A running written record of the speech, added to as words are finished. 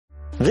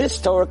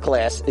This Torah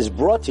class is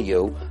brought to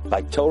you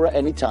by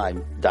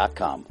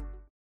TorahAnytime.com.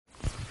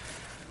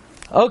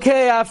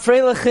 Okay,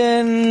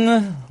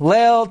 Freilichen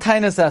Leil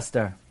Tainus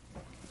Esther.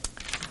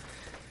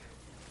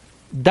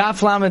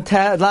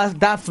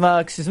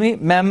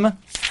 Mem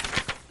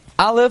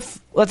Aleph.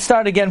 Let's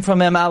start again from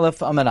Mem Aleph,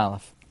 Amud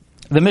Aleph.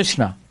 The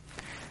Mishnah.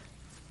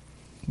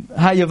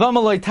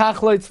 Hayavama loy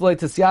tachloitz loy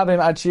tisyabim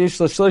ad sheyesh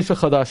lo shloisha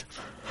chadash.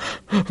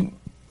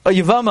 A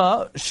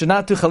Yavama should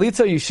not do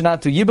chalitza, you should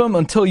not do yibam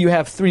until you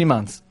have 3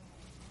 months.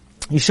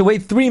 You should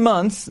wait 3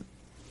 months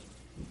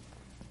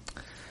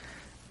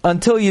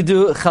until you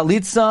do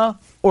chalitza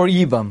or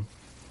yibam.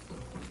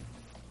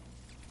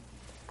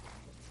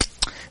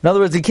 In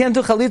other words, you can't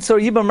do chalitza or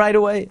yibam right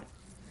away.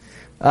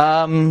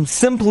 The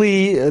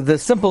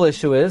simple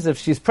issue is, if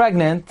she's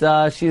pregnant,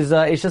 she's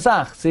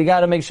ishasach, so you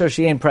got to make sure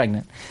she ain't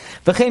pregnant.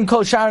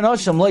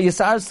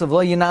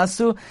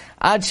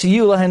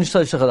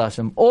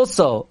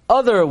 Also,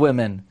 other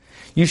women,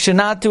 you should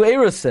not do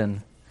erusin.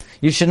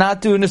 You should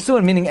not do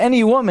nesuin, meaning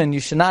any woman, you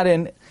should not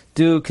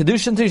do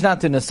kedushin to, you should not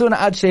do nesuin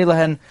ad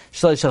she'elahen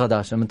shloisha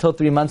chadashim, until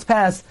 3 months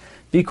pass,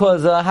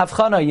 because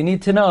havchana, you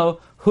need to know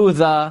who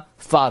the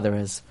father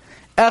is.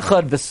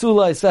 Echad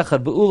besulais,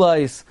 echad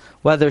beulais,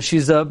 whether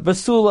she's a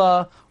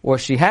basula or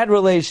she had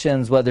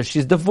relations, whether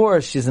she's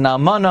divorced, she's an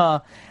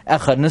almana.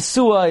 Echad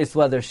nesuais,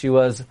 whether she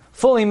was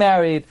fully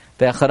married.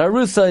 Ve'echad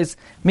arusais,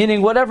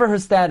 meaning whatever her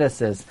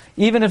status is,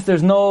 even if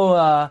there's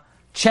no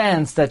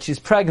chance that she's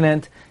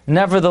pregnant,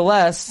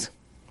 nevertheless,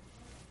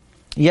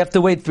 you have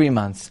to wait 3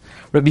 months.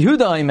 Rabbi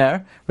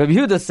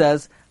Yehuda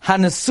says,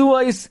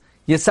 hanesuais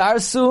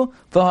yisarsu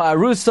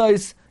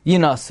v'ha'arusais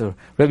yinasur.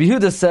 Rabbi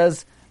Yehuda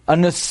says, a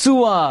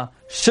nesua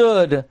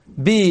should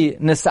be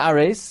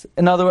nesares.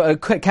 In other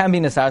words, it can be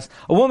nesares.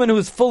 A woman who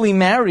is fully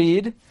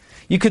married,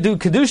 you could do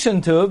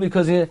kedushin too,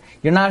 because you're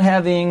not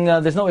having,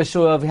 there's no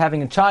issue of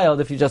having a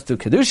child if you just do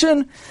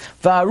kedushin.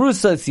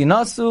 Va'arusa is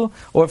yinasu,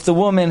 or if the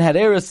woman had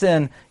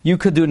erusin, you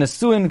could do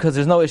nesuin, because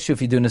there's no issue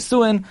if you do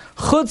nesuin.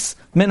 Chutz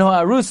min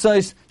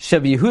ha'arusais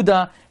sheb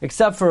Yehuda,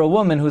 except for a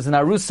woman who's an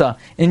arusa.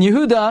 In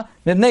Yehuda,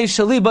 mibnei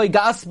shalibai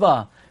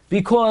gasba,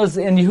 because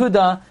in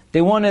Yehuda, they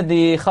wanted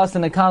the chas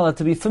and the kala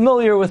to be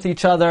familiar with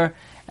each other,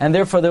 and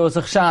therefore there was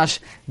a chash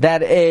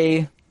that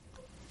a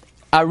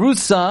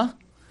arusa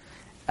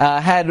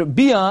had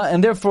bia,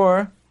 and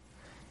therefore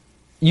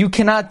you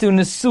cannot do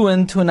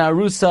nesuin to an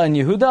arusa in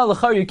Yehuda.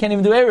 L'char, you can't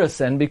even do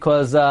erusin,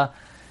 because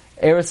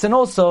erusin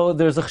also,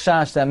 there's a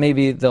chash that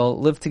maybe they'll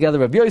live together.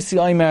 Rabbi Yossi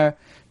Omer,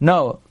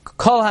 no,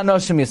 kol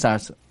hanoshim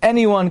yisarsu.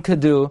 Anyone could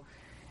do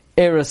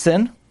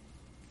erusin.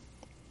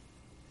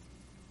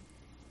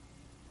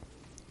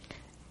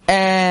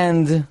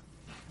 And,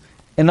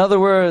 in other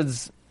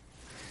words,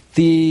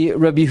 the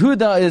Rabbi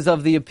Yehuda is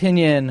of the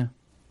opinion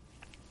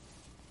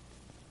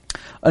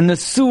a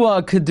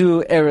nesua could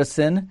do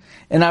erusin,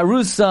 an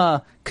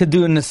arusa could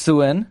do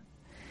nesuin.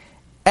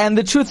 And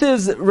the truth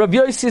is, Rabbi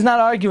Yossi is not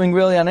arguing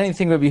really on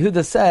anything Rabbi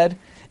Yehuda said,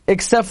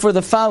 except for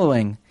the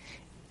following.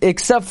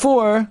 Except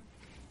for,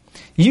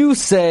 you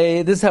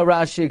say, this is how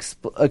Rashi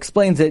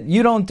explains it,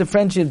 you don't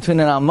differentiate between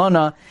an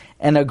almana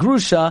and a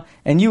grusha,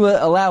 and you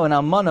allow an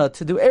almana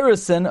to do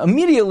erusin.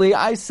 Immediately,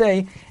 I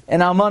say,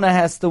 an almana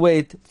has to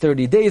wait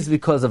 30 days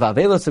because of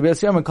avelos.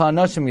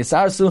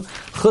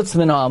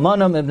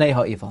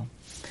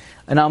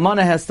 An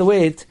almana has to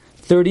wait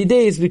 30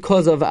 days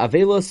because of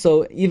avelos,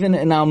 so even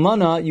an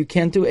almana, you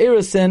can't do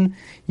erusin,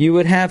 you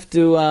would have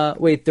to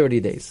wait 30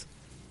 days.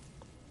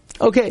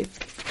 Okay.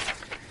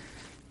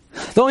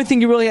 The only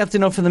thing you really have to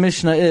know from the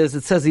Mishnah is,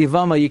 it says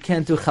Yavama, you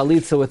can't do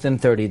chalitza within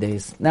 30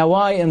 days. Now,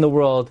 why in the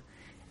world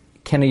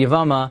can a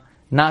Yavama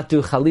not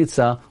do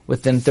chalitza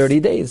within 30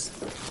 days?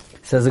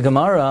 Says the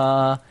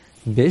Gemara,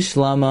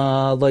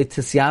 Bishlama loy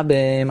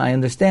tisyabim. I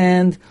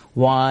understand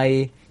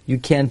why you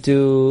can't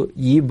do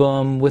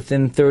yibam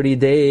within 30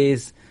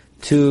 days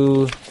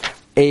to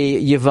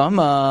a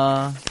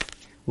Yavama.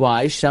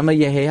 Why? Shama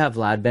Yehei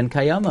Havlad ben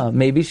Kayama.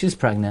 Maybe she's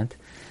pregnant,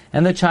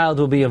 and the child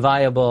will be a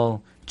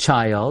viable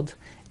child,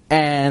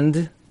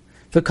 and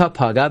the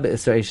kapaga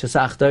be'isra ishas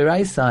achdai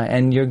raisa,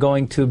 and you're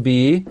going to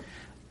be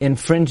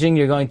infringing,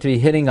 you're going to be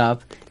hitting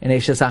up in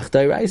ishas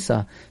achdai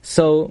raisa.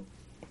 So,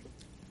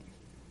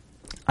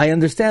 I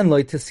understand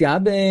loy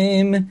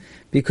tisyabim,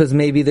 because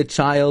maybe the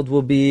child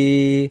will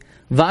be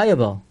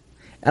viable.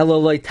 Elo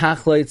loy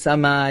tachloit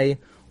samai,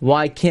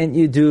 why can't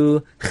you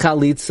do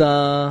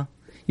chalitza?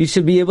 You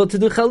should be able to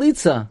do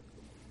chalitza.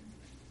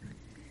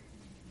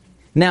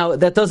 Now,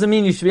 that doesn't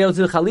mean you should be able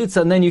to do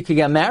chalitza and then you can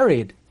get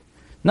married.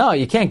 No,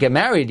 you can't get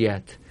married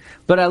yet.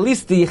 But at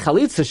least the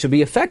chalitza should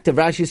be effective.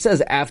 Rashi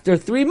says after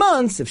 3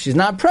 months, if she's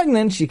not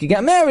pregnant, she could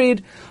get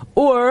married.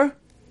 Or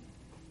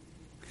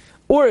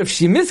if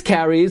she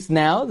miscarries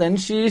now, then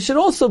she should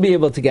also be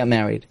able to get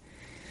married.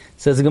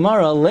 Says the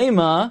Gemara,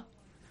 Lema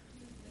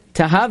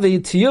tahavi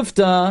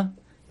tiyufta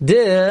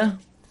de.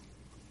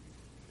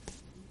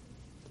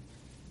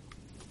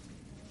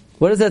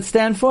 What does that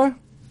stand for?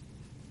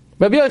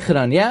 Rabbi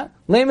Yochanan, yeah?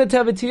 Lema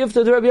tahavi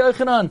tiyufta de Rabbi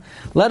Yochanan.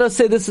 Let us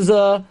say this is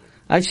a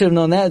I should have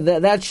known that.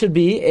 That should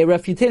be a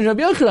refutation of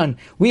Rabbi Yochanan.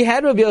 We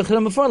had Rabbi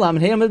Yochanan before.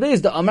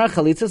 The Amar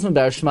Chalitzas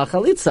Mebar Shma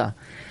Chalitza.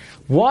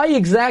 Why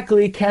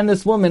exactly can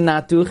this woman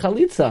not do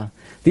chalitza?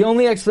 The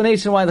only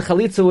explanation why the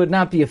chalitza would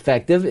not be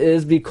effective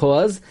is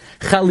because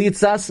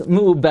chalitzas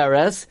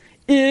mu'beres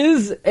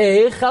is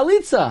a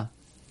chalitza.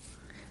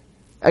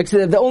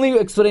 Actually, the only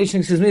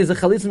explanation, is the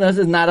chalitza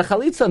is not a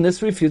chalitza, and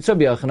this refutes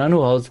Rabbi Yochanan,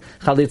 who holds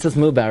chalitzas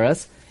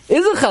mu'beres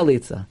is a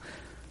chalitza.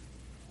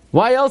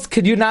 Why else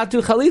could you not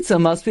do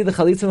chalitza? Must be the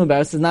chalitza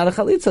mu'beres is not a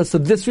chalitza. So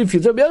this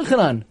refutes Rabbi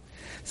Yochanan.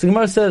 So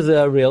Gemara says,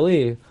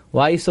 really?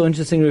 Why are you so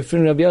interested in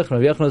refuting Rabbi Yochanan?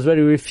 Rabbi Yochanan was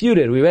already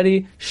refuted. We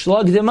already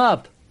slugged him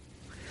up.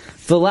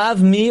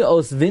 Didn't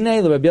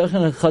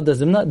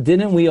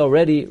we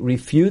already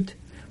refute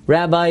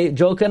Rabbi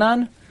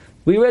Yochanan?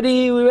 We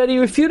already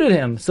refuted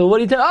him. So what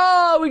do you think?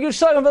 Oh, we can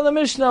slug him from the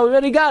Mishnah. We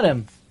already got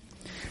him.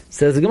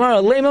 Says the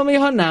Gemara,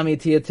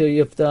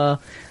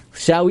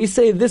 shall we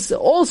say this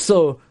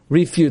also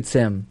refutes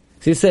him?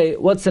 So you say,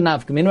 what's the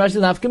nafkamin? Rashi,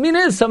 the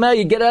nafkamin is somehow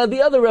you get out of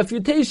the other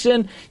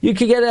refutation, you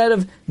can get out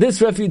of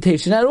this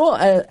refutation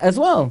as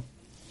well.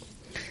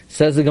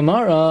 Says the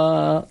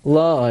Gemara,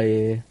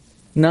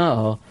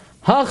 no.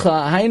 Hacha,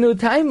 hainu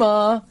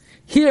taima,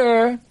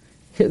 here,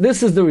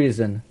 this is the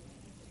reason.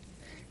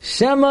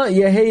 Shema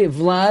yehei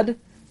vlad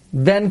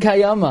ben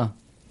kayama.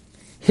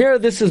 Here,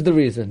 this is the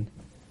reason.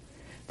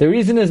 The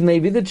reason is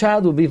maybe the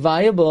child will be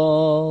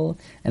viable,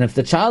 and if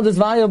the child is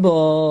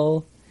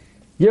viable,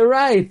 you're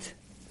right.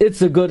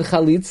 It's a good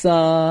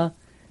chalitza.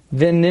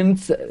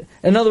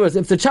 In other words,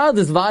 if the child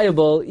is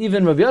viable,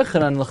 even Rabbi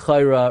Yochanan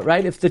l'chayra,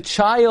 right? If the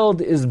child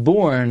is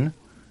born,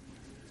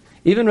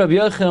 even Rabbi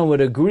Yochanan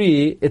would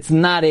agree it's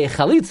not a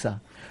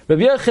chalitza.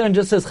 Rabbi Yochanan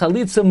just says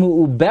chalitza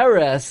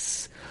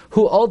mu'uberes,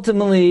 who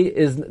ultimately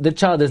the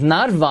child is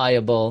not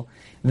viable.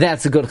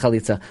 That's a good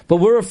chalitza.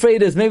 But we're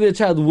afraid is maybe the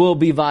child will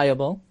be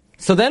viable.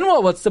 So then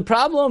what? What's the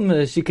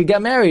problem? She could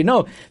get married.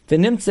 No.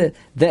 Then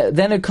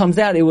it comes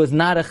out it was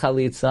not a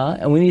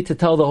chalitza, and we need to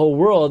tell the whole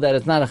world that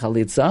it's not a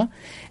chalitza,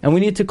 and we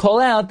need to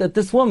call out that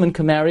this woman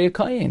can marry a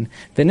kohen.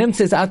 The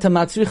nimtze is ata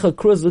matzricha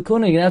kruz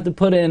l'kuna. You have to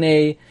put in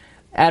a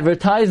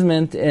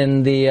advertisement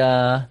in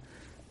the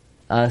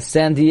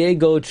San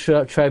Diego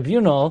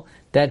Tribunal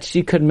that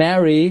she could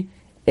marry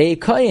a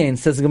kohen.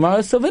 Says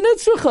Gemara, so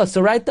v'nitzrucha. So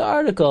write the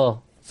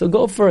article. So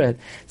go for it.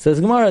 Says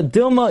Gemara,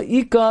 Dilma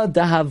Ika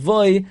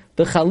Dahavoy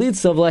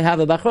B'chalitza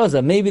V'layhava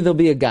Bachroza. Maybe there'll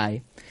be a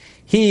guy.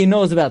 He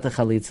knows about the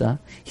chalitza.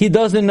 He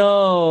doesn't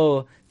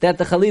know that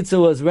the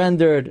chalitza was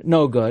rendered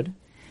no good.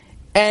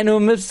 And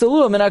it's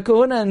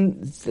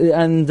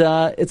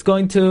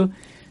going to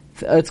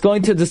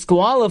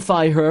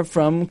disqualify her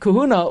from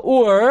kahuna.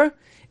 Or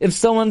if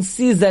someone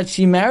sees that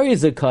she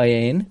marries a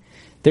kohen,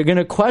 they're going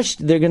to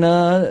question. They're going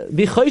to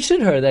be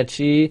choshid her they're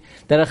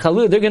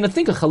going to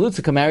think a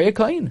chalutza can marry a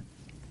kohen.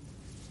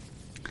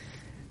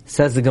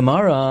 Says the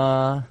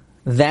Gemara,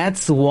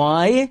 that's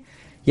why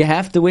you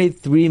have to wait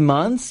 3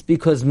 months,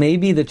 because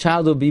maybe the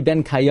child will be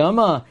ben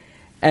kayama,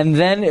 and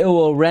then it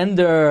will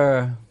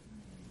render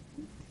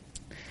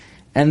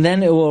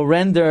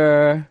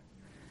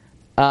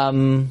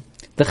the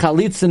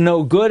chalitza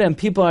no good, and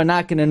people are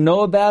not going to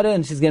know about it,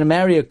 and she's going to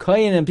marry a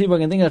kohen, and people are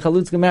going to think a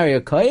chalitza can marry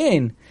a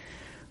kohen.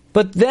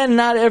 But then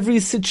not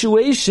every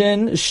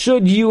situation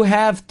should you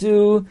have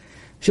to...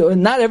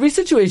 Not every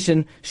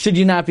situation should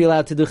you not be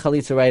allowed to do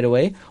chalitza right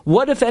away.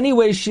 What if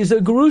anyway she's a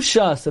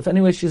grusha? So if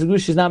anyway she's a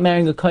grusha, she's not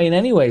marrying a kohen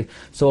anyway.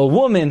 So a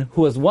woman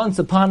who was once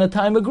upon a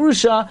time a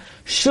grusha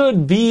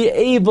should be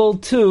able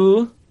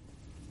to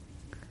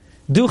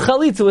do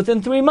chalitza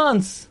within 3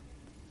 months.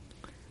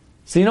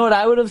 So you know what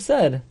I would have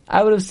said?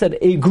 I would have said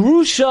a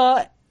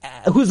grusha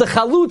who's a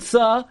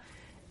chalutza,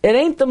 it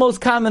ain't the most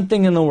common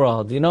thing in the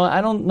world. You know,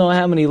 I don't know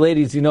how many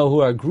ladies you know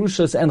who are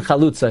grushas and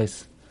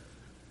chalutzas.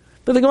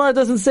 But the Gemara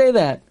doesn't say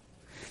that.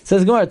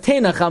 Says the Gemara,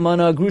 Teina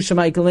chamana grusha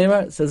ma'ikal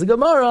nemer. Says the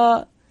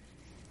Gemara,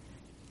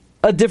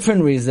 a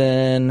different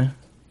reason.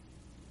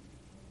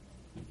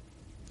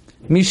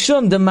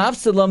 Mishum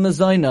demafsela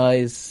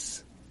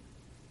mezaynais.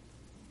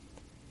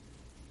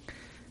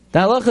 The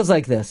halacha is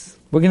like this.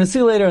 We're going to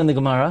see later in the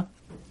Gemara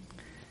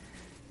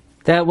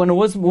that when a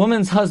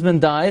woman's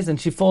husband dies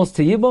and she falls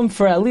to Yibum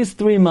for at least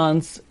 3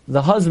 months,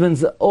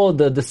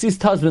 the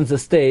deceased husband's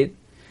estate,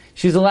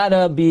 she's allowed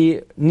to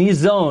be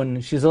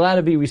nizon, she's allowed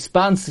to be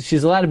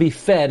she's allowed to be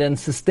fed and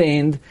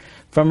sustained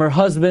from her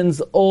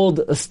husband's old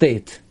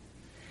estate.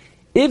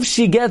 If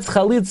she gets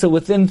chalitza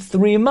within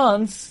 3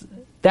 months,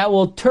 that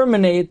will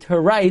terminate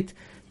her right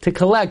to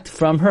collect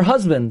from her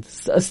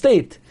husband's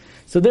estate.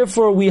 So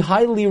therefore we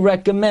highly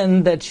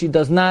recommend that she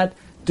does not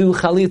do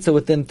chalitza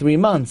within 3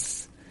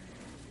 months.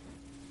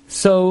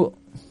 So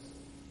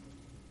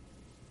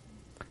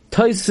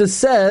Tosfos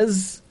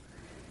says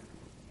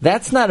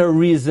that's not a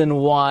reason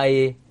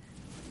why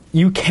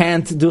you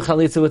can't do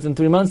chalitza within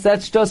 3 months.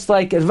 That's just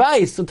like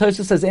advice. So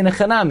Tosfos says, Ein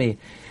chanami.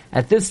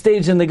 At this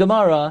stage in the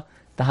Gemara,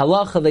 the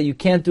halacha that you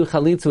can't do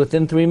chalitza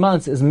within 3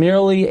 months is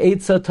merely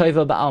eitzah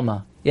toiva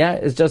ba'alma. Yeah,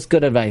 it's just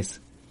good advice.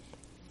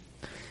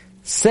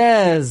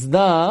 Says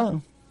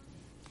the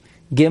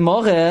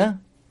Gemara,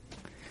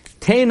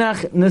 Teinach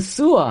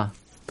Nesua.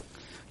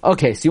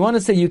 Okay, so you want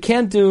to say you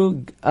can't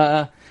do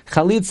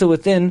chalitza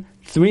within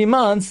 3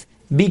 months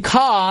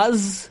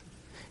because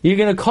you're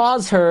going to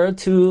cause her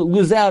to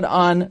lose out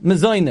on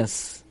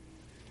mezoinus.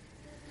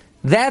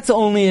 That's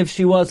only if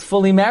she was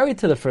fully married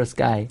to the first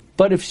guy.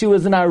 But if she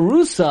was an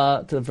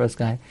arusa to the first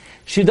guy,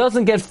 she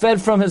doesn't get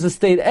fed from his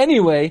estate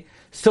anyway.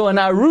 So an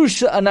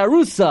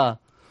arusa,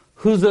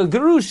 who's a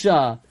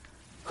gerusha,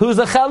 who's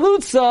a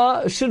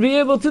chalutza, should be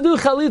able to do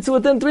chalitza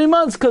within 3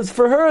 months, because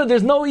for her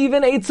there's no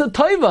even eitzah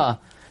toiva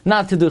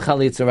not to do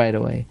chalitza right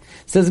away.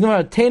 It says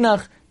Gemara,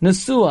 Teinach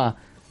Nesua,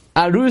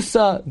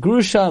 Arusa,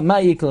 Grusha,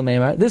 Ma'ikla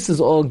Meimar. This is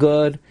all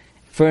good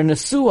for a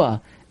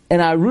Nesua.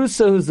 And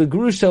Arusa, who's the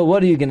Grusha,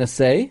 what are you going to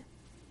say?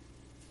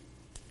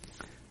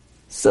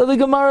 So the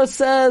Gemara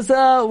says,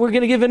 we're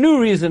going to give a new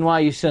reason why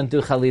you shouldn't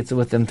do chalitza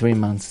within 3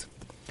 months.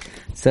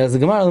 It says the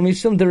Gemara,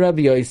 L'mishum de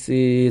Rabbi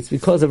Yossi. It's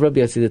because of Rabbi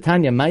Yossi. The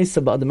Tanya,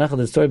 Ma'isa Ba'adamechad,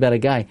 the story about a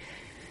guy.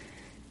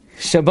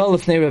 Shabbat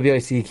Lefnei Rabbi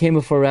Yossi. He came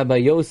before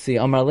Rabbi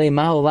Yossi. Amar lei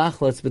Ma'u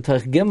lachlotz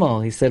b'tach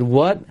gimel. He said,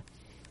 What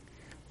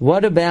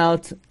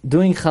about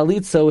doing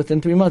chalitza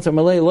within 3 months?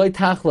 Amar lei loy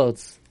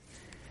tachlotz.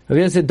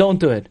 Rabbi Yossi said, don't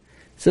do it.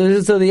 So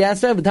the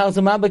asked Rabbi, do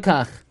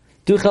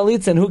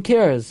chalitza, and who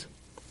cares?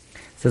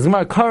 Says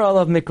Gemara, Kar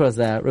alav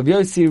mikra. Rabbi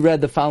Yossi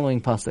read the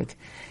following pasuk.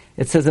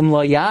 It says,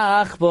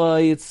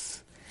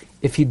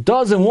 if he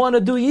doesn't want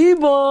to do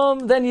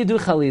yibum, then you do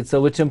chalitza,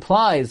 which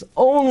implies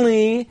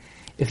only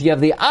if you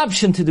have the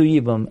option to do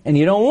yibum and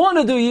you don't want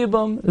to do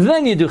yibum,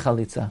 then you do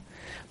chalitza.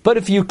 But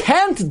if you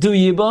can't do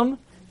yibum,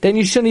 then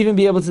you shouldn't even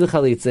be able to do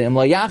chalitza.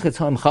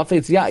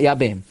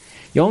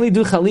 You only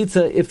do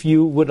chalitza if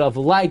you would have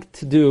liked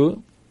to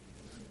do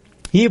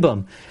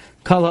yibum.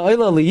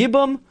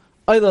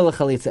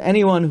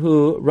 Anyone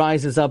who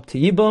rises up to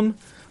yibum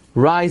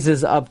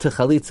rises up to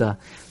chalitza.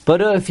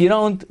 But if you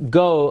don't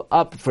go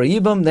up for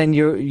yibum, then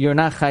you're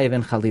not chayiv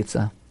in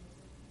chalitza.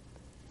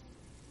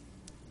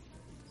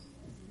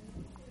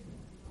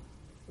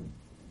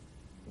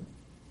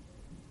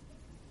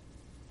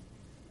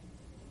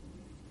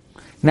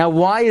 Now,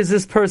 why is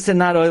this person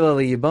not oila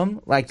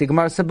liyibum? Like the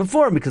Gemara said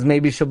before, because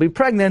maybe she'll be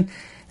pregnant,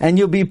 and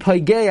you'll be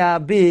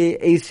paigeya bi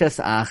eishes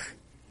ach.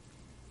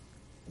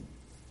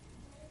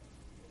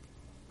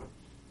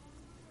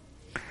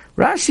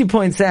 Rashi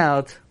points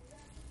out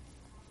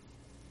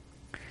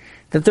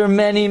that there are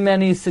many,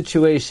 many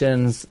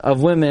situations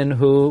of women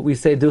who we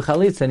say do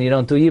chalitza and you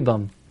don't do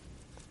yibum.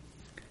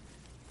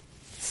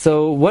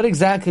 So what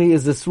exactly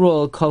is this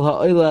rule? Kol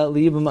ha'oila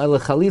liyibum oila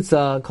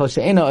chalitza, kol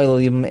she'ena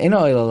oila liyibum ena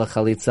oila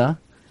chalitza.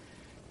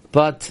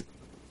 But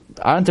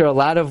aren't there a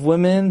lot of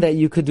women that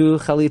you could do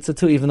chalitza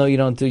to, even though you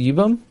don't do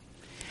yibum?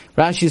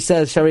 Rashi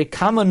says, Shari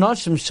kama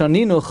noshim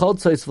shaninu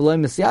choltzois v'loy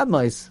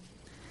misyadmois.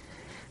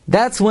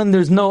 That's when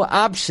there's no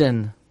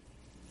option.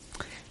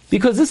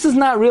 Because this is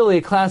not really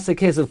a classic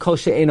case of kol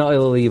she'ena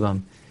oila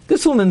liyibum.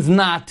 This woman's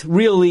not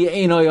really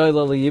ena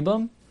oila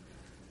liyibum.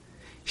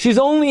 She's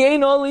only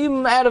ena oila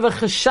liyibum out of a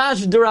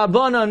chashash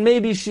d'Rabbanan, and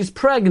maybe she's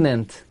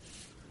pregnant.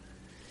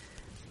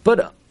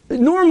 But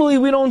normally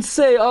we don't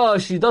say,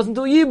 she doesn't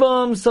do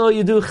yibum, so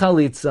you do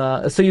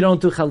chalitza, so you don't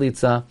do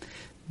chalitza.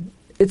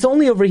 It's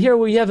only over here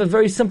where you have a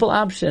very simple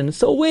option.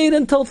 So wait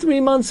until 3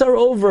 months are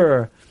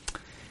over.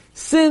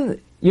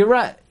 You're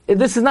right.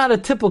 This is not a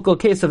typical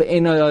case of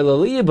Eino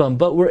Oila Liyibum,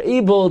 but we're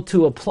able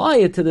to apply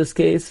it to this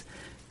case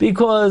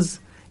because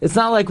it's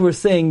not like we're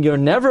saying you're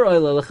never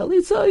Oila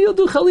Chalitza, you'll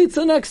do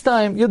Chalitza next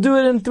time. You'll do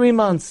it in 3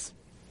 months.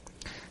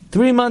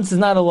 3 months is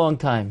not a long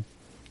time.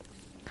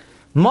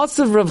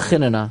 Matzav Rav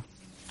Chinana.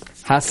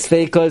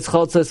 Hasfeikos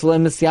Choltzos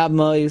V'lemis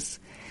Yabmois.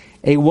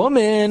 A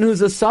woman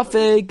who's a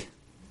suffix.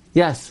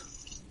 Yes?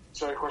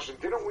 Sorry, question.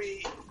 Didn't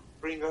we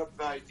bring up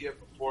the idea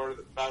before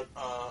about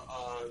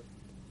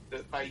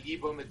that by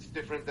Yibum it's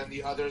different than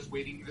the others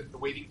the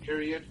waiting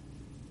period?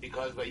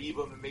 Because by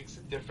Yibum it makes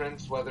a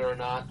difference whether or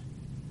not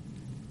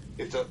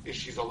if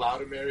she's allowed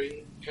to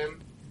marry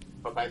him,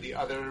 but by the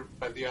other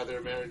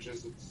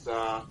marriages it's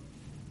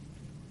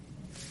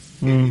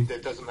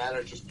it doesn't matter,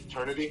 it's just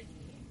paternity.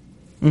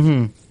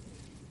 Mm-hmm.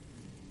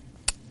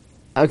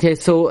 Okay,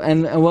 so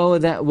and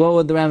what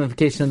would the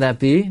ramification of that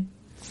be?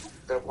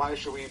 That why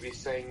should we be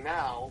saying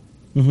now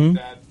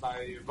that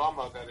by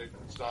Vama that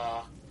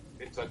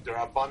it's a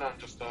D'Rabbanan,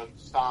 just a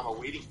stam, a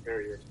waiting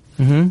period.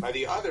 Mm-hmm. By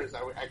the others,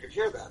 I could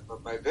hear that,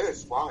 but by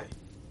this, why?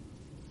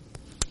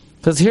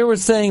 Because here we're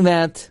saying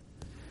that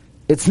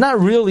it's not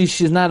really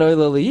she's not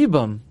oila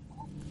liyibum.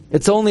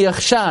 It's only a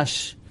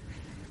chashash.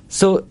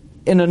 So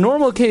in a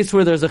normal case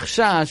where there's a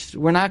chashash,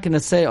 we're not going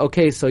to say,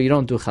 okay, so you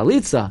don't do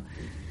chalitza.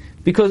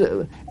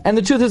 And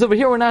the truth is over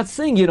here, we're not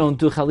saying you don't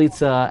do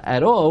chalitza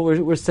at all.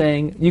 We're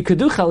saying you could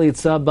do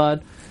chalitza,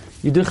 but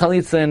you do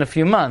chalitza in a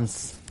few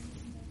months.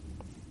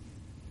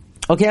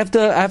 Okay, I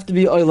have to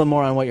be oila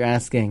more on what you're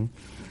asking.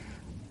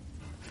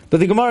 But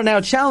the Gemara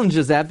now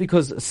challenges that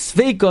because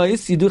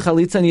sveikois, you do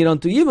chalitza and you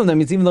don't do yibum. That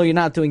means even though you're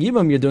not doing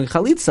yibum, you're doing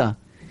chalitza.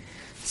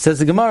 Says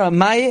the Gemara,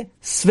 my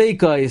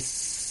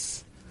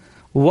sveikois.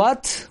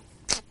 What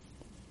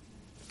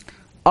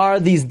are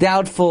these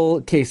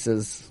doubtful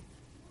cases?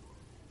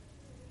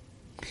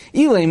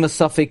 Ilay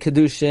Masafek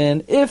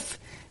Kedushin, if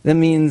that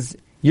means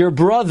your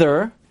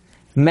brother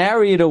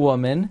married a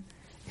woman,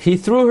 he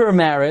threw her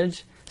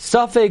marriage,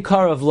 Safek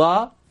Karav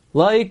La,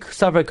 like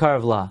Safek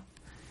Karav La.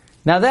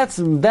 Now that's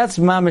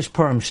Mamish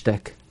Purim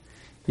shtick.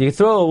 You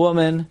throw a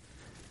woman,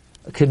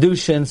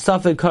 Kedushin,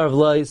 Safek Karav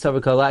La,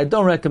 Safek Karav La. I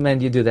don't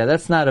recommend you do that.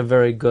 That's not a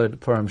very good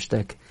Purim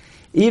shtick.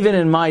 Even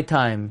in my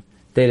time,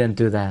 they didn't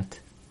do that.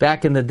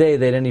 Back in the day,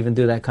 they didn't even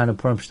do that kind of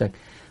Purim shtick.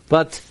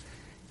 But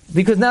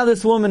because now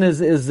this woman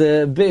is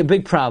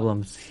big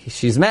problems.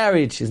 She's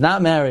married, she's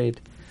not married.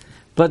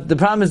 But the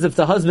problem is if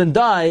the husband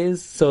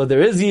dies, so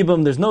there is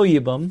Yibum, there's no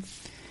Yibum,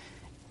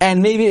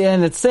 and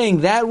it's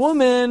saying that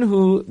woman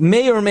who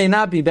may or may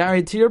not be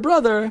married to your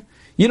brother,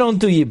 you don't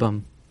do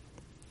Yibum.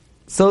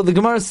 So the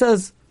Gemara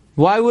says,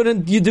 why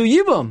wouldn't you do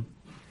Yibum?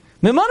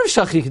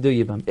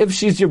 If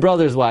she's your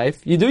brother's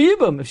wife, you do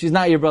Yibum. If she's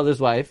not your brother's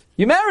wife,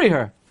 you marry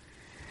her.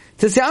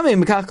 Here's the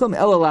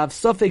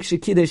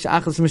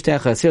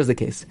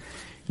case.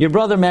 Your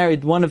brother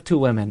married one of two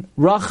women,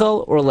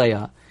 Rachel or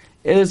Leah.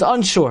 It is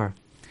unsure.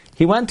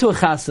 He went to a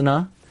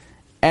chasana,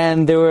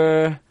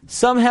 and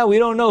somehow we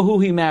don't know who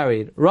he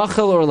married,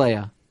 Rachel or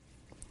Leah.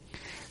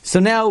 So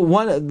now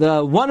one of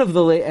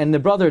the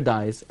brother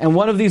dies, and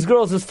one of these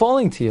girls is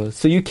falling to you.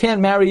 So you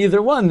can't marry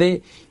either one.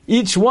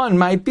 Each one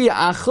might be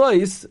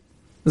achois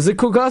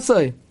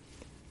zikukasai.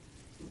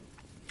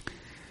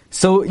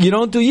 So you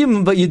don't do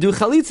yibum, but you do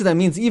chalitza. That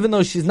means even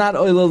though she's not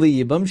oila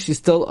liyibum, she's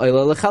still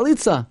oila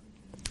lechalitza.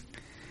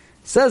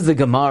 Says the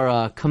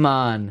Gemara, come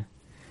on.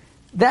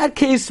 That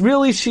case,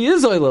 really, she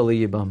is oila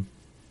liyibum.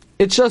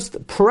 It's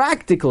just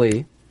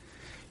practically,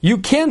 you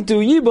can't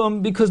do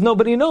yibum because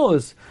nobody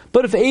knows.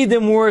 But if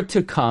Adam were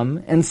to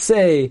come and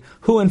say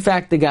who in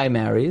fact the guy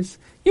marries,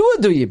 you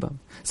would do yibum.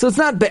 So it's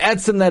not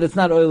be'etzim that it's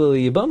not oila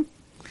liyibum.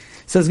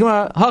 Says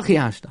Gemara, hachi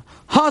hashta.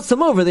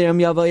 Hasam over there, if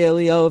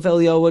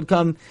Eliyahu would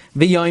come,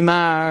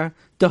 v'yoymar,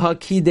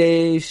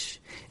 dehakidesh.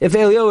 If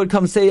Eliyahu would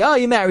come say,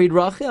 you married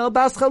Rachel,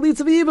 bas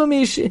chalitza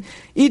v'yibam.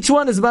 Each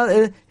one is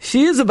about,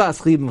 she is a bas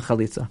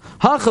chalitza.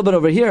 Hacha, but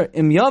over here,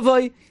 im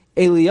yavoy,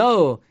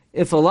 Eliyahu,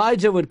 if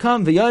Elijah would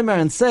come, v'yoymar,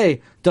 and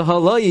say,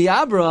 dehaloyi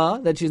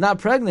yabra, that she's not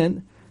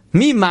pregnant,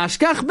 mi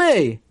mashkach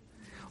be.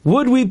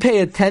 Would we pay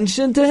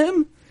attention to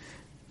him?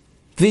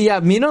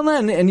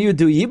 V'yabminalan, and you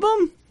do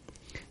yibam?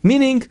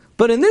 Meaning,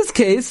 but in this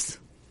case,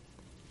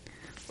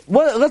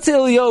 let's say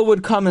Eliyahu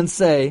would come and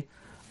say,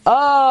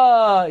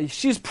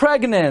 she's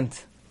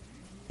pregnant.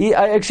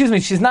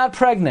 She's not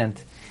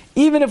pregnant.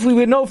 Even if we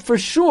would know for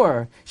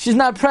sure she's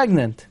not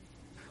pregnant,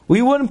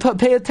 we wouldn't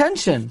pay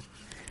attention.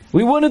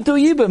 We wouldn't do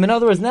yibam. In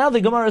other words, now the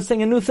Gemara is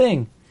saying a new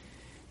thing.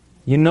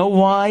 You know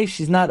why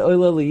she's not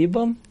oila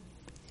liyibam?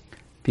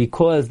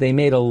 Because they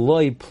made a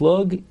loy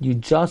plug. You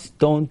just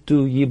don't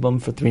do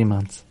yibam for 3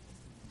 months.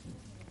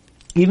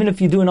 Even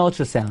if you do an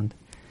ultrasound,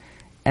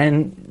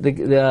 and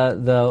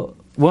the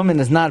woman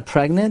is not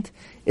pregnant,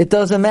 it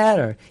doesn't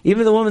matter. Even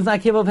if the woman's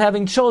not capable of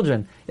having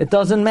children, it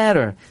doesn't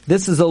matter.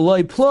 This is a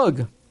loy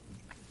plug.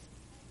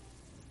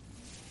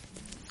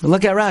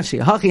 Look at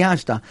Rashi. Hachi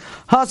hashta.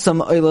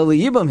 Hasam oila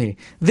liyibam.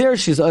 There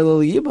she's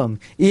oila liyibam.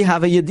 I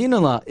have a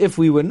yedinala, if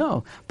we would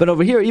know. But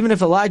over here, even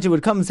if Elijah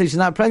would come and say she's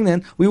not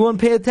pregnant, we wouldn't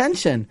pay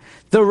attention.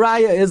 The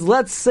raya is,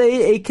 let's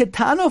say a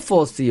ketana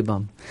falls to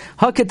yibam.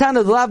 Ha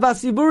ketana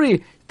d'lavas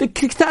yiburi. The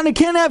ketana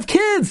can't have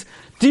kids.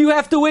 Do you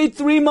have to wait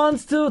 3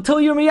 months till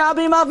you're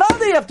miyabim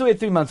avada? You have to wait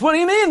 3 months. What do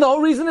you mean? The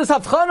whole reason is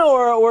hafchana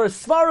or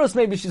svaros.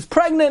 Maybe she's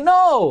pregnant.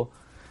 No.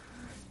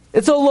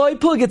 It's a loy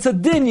plug. It's a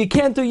din. You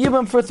can't do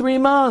yibam for 3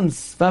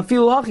 months. Now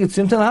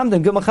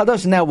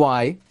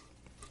why?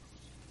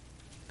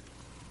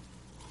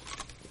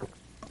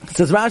 It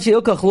says Rashi,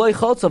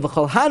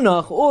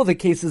 all the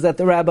cases that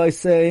the rabbis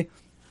say,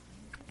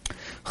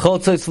 like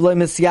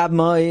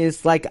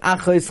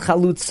achos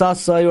chalut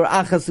sasai or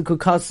achas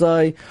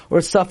kukasai or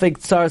safek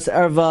tsars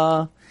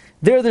erva.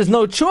 There's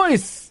no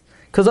choice,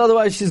 because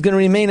otherwise she's going to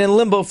remain in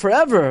limbo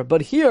forever.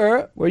 But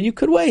here, where you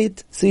could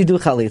wait, so you do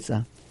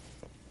chalitza.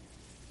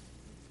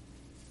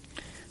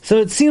 So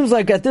it seems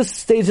like at this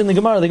stage in the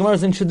Gemara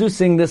is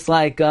introducing this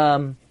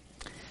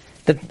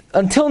that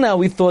until now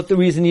we thought the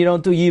reason you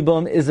don't do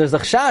yibum is there's a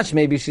chash,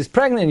 maybe she's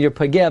pregnant, you're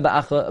pageh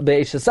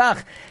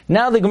be'eshesach.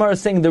 Now the Gemara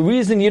is saying the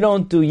reason you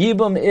don't do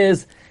yibum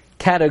is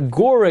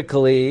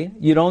categorically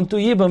you don't do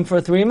yibum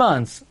for 3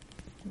 months.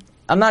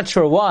 I'm not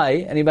sure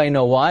why. Anybody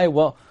know why?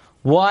 Well,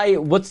 why?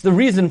 What's the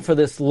reason for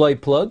this loy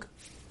plug?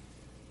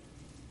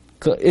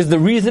 Is the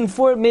reason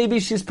for it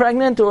maybe she's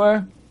pregnant,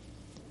 or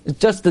it's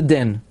just the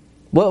din?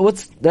 Well,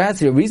 there has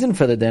to be a reason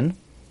for the din.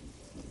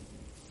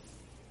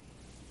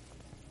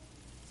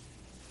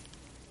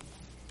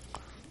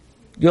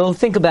 You'll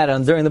think about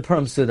it during the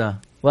Purim Suda.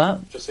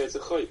 What? Just say it's a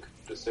chayk.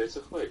 Just say it's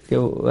a chayk.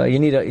 You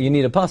need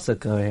a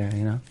pasuk over here,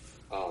 you know.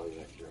 Oh,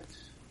 yeah, you're right.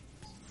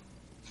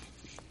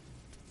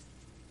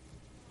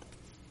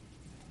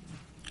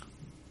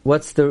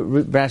 What's the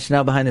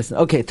rationale behind this?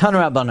 Okay, Tana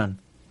Rabbanan.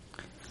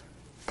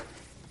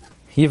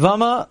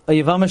 Yivama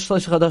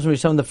shlosh chadashim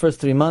rishon, the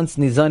first 3 months,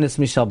 nizanis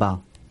mishal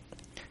bal.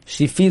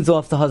 She feeds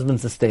off the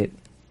husband's estate.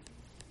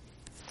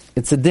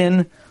 it's a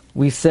din.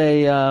 We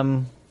say,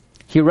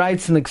 he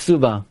writes in the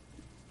Ksuba,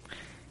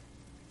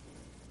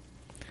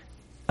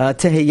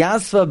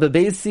 Teheyasva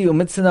bebesi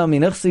umitzana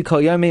minichsi kol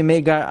yomi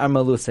megar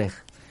armalusech.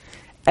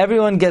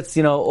 Everyone gets,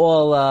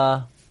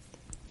 all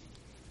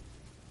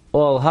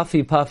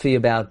huffy puffy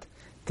about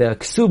the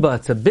Ksuba.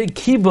 It's a big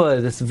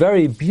kibbutz, this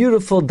very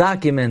beautiful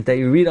document that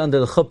you read under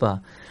the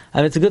chuppah. I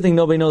mean, it's a good thing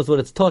nobody knows what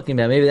it's talking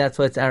about. Maybe that's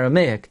why it's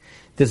Aramaic.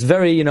 This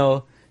very,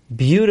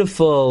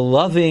 beautiful,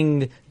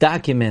 loving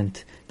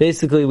document.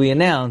 Basically, we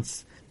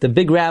announce, the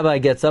big rabbi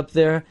gets up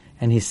there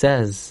and he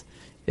says,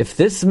 if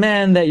this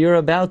man that you're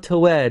about to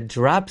wed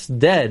drops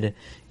dead,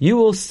 you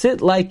will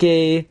sit like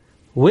a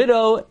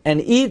widow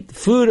and eat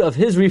food of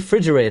his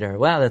refrigerator.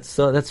 Wow,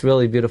 that's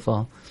really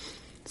beautiful.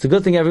 It's a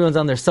good thing everyone's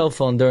on their cell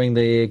phone during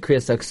the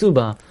Kriyas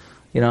HaKsuba,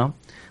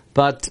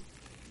 But,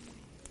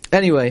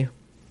 anyway,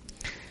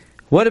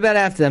 what about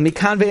after that?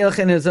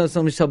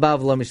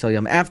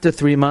 After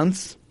 3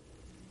 months,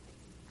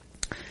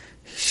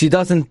 she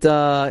doesn't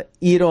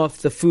eat off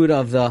the food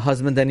of the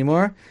husband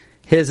anymore.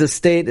 His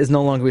estate is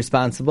no longer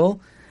responsible.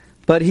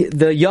 But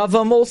the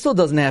Yavam also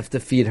doesn't have to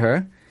feed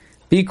her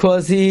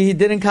because he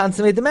didn't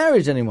consummate the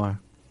marriage anymore.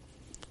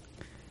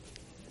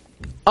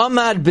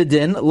 Amad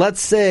Bidin, let's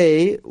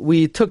say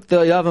we took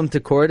the Yavam to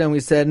court and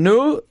we said,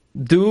 no,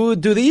 do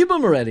the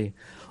Yibum already.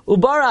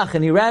 Ubarach,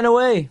 and he ran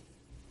away.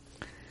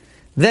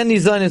 Then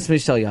Nizanis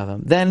Mishal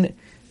Yavam. Then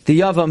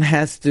the Yavam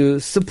has to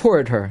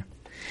support her.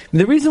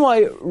 The reason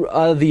why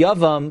the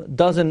Yavam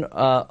doesn't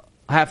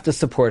have to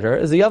support her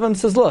is the Yavam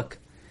says, look,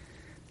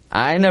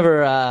 I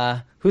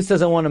never, who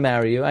says I want to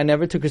marry you? I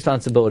never took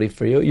responsibility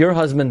for you. Your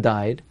husband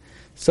died.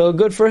 So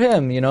good for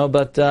him,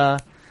 but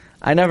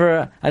I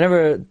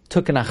never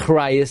took an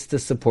achrayus to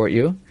support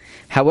you.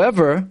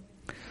 However,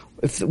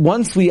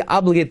 once we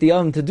obligate the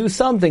Yavam to do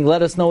something,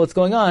 let us know what's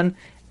going on,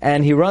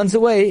 and he runs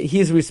away,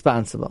 he's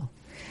responsible.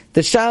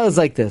 The shayla is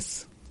like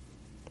this.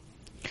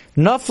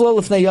 Nafla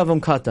l'fnei Yavam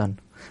katan.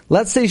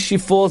 Let's say she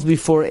falls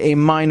before a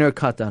minor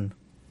katan.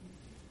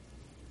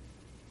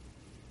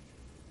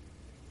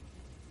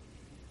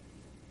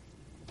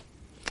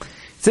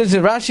 Since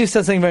Rashi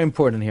says something very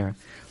important here.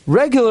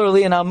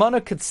 Regularly, an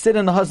almana could sit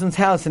in the husband's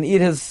house and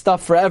eat his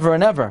stuff forever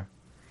and ever.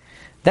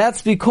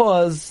 That's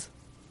because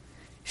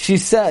she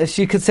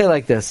could say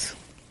like this.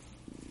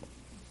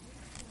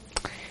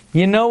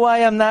 You know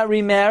why I'm not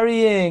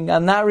remarrying?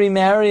 I'm not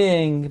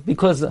remarrying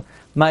because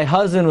my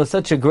husband was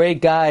such a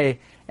great guy,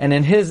 and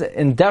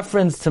in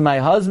deference to my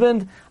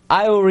husband,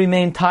 I will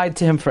remain tied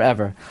to him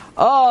forever.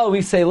 Oh,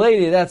 we say,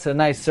 lady, that's a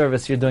nice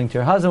service you're doing to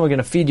your husband. We're going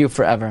to feed you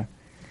forever.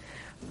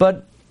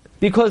 But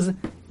because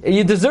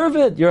you deserve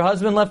it, your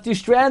husband left you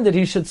stranded,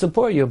 he should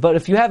support you. But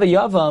if you have a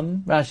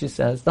Yavam, Rashi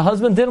says, the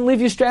husband didn't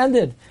leave you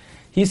stranded.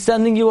 He's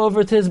sending you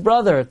over to his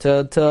brother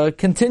to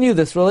continue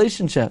this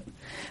relationship.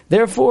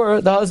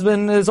 Therefore, the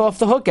husband is off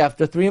the hook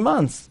after 3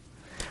 months.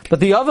 But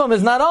the Yavam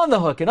is not on the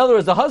hook. In other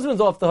words, the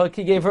husband's off the hook,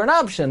 he gave her an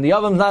option. The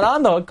Yavam's not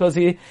on the hook because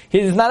he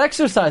is not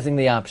exercising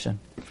the option.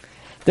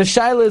 The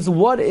shaila is,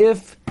 what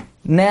if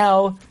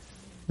now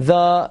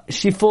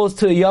she falls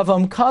to a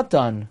Yavam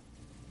katan?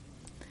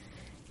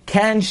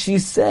 Can she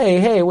say,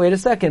 hey, wait a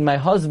second, my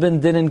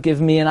husband didn't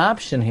give me an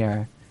option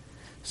here,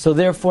 so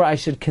therefore I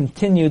should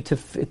continue to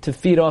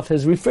feed off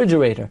his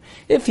refrigerator.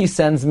 If he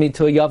sends me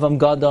to a Yavam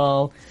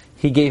Gadol,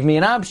 he gave me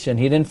an option.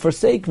 He didn't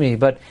forsake me.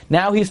 But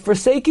now he's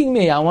forsaking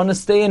me. I want to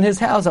stay in his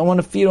house. I want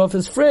to feed off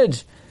his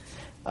fridge.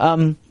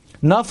 Naflav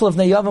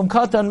ne Yavam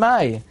katan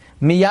mai.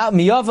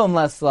 Miyavam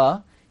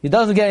lesla. He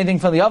doesn't get anything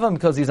from the Yavam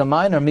because he's a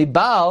minor.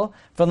 Mibal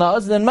from the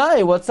husband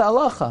mai. What's the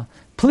halacha?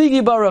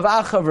 Pligi bar Rav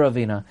Acha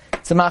Ravina.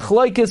 It's a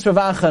machloikis Rav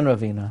Acha and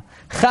Ravina.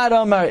 Chad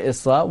Amar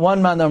Isla.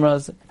 One man Amar.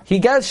 She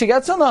gets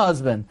on the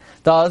husband.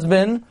 The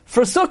husband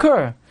forsook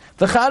her.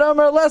 The Chad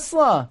Amar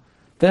Lesla.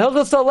 The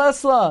Hilchas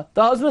Lesla,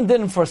 the husband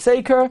didn't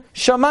forsake her.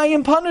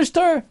 Shamayim punished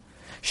her.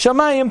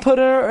 Shamayim put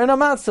her in a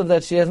matzav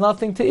that she has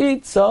nothing to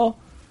eat. So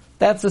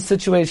that's the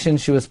situation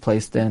she was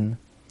placed in.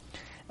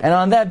 And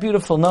on that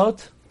beautiful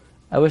note,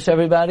 I wish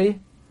everybody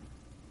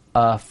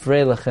a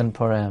freilich in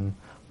Purim.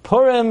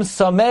 Purim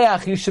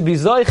Sameach. You should be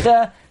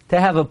zoiche to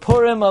have a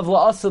Purim of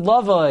La'asad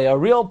Lavai, a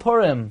real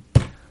Purim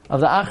of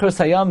the Achros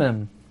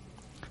Hayamim.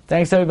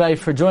 Thanks everybody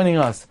for joining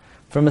us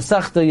for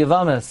Masechta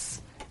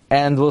Yevamis,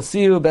 and we'll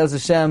see you Be'ez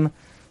Hashem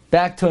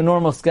back to a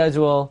normal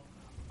schedule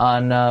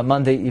on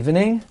Monday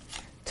evening.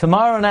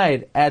 Tomorrow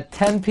night at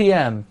 10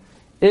 p.m.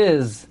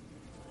 is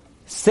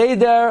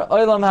Seder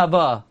Olam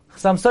Haba.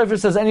 Chassam Sofer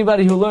says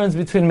anybody who learns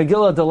between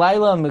Megillah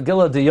Delilah and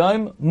Megillah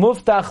D'Yom,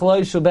 Muftach Lo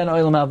Yishu Ben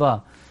Olam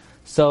Haba.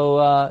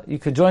 So you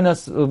could join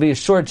us. It will be a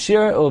short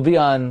shir. It will be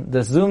on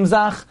the Zoom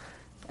Zach.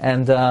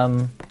 And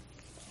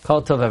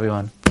Kol Tov,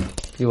 everyone.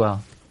 Be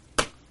well.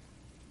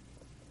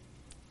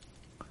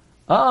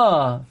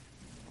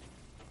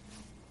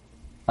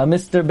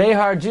 Mr.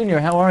 Behar Jr.,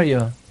 how are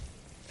you?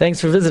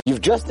 Thanks for visiting.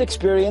 You've just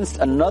experienced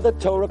another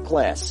Torah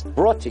class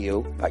brought to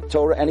you by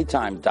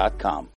TorahAnytime.com.